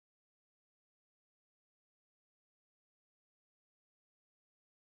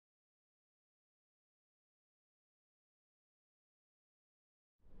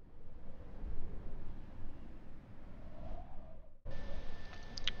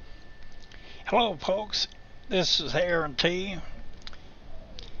Hello folks, this is Aaron T.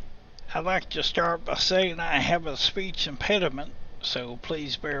 I'd like to start by saying I have a speech impediment, so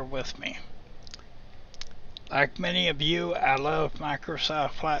please bear with me. Like many of you, I love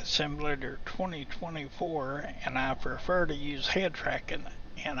Microsoft Flight Simulator 2024 and I prefer to use head tracking,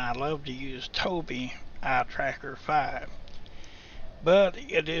 and I love to use Tobii Eye Tracker 5. But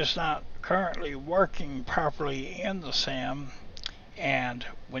it is not currently working properly in the sim, and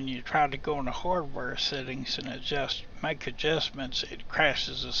when you try to go into hardware settings and make adjustments, it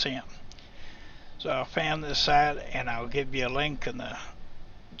crashes the sim. So I found this site and I'll give you a link in the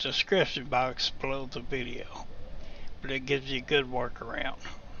description box below the video, but it gives you a good workaround.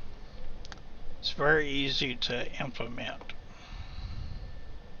 It's very easy to implement.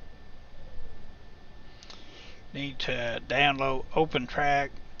 Need to download OpenTrack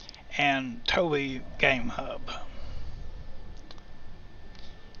and Tobii Game Hub.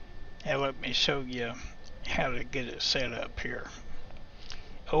 Now let me show you how to get it set up here.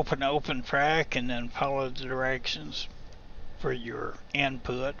 Open OpenTrack and then follow the directions for your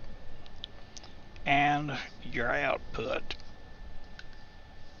input and your output.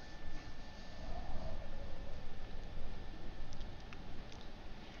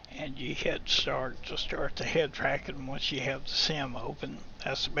 And you hit start to start the head tracking once you have the sim open.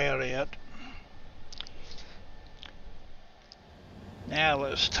 That's about it. Now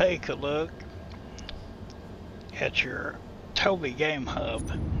let's take a look at your Tobii Game Hub.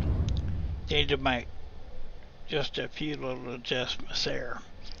 You need to make just a few little adjustments there.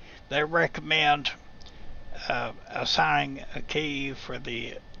 They recommend assigning a key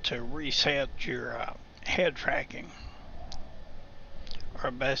to reset your head tracking,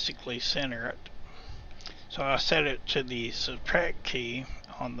 or basically center it. So I set it to the subtract key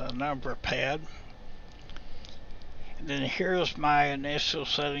on the number pad. And then here's my initial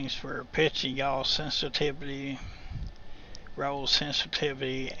settings for pitch and yaw sensitivity, roll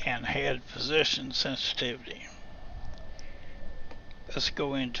sensitivity, and head position sensitivity. Let's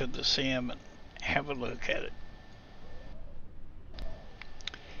go into the sim and have a look at it.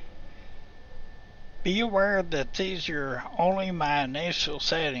 Be aware that these are only my initial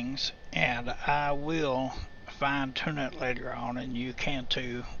settings, and I will fine tune it later on, and you can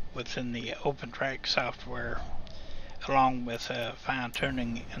too within the OpenTrack software, along with fine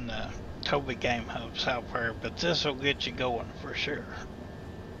tuning in the Tobii Game Hub software, but this will get you going for sure.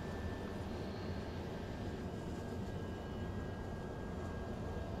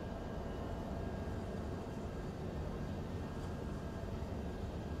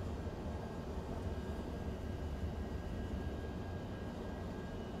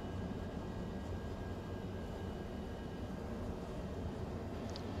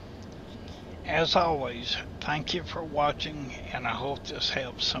 As always, thank you for watching, and I hope this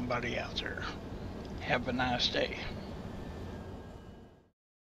helps somebody out there. Have a nice day.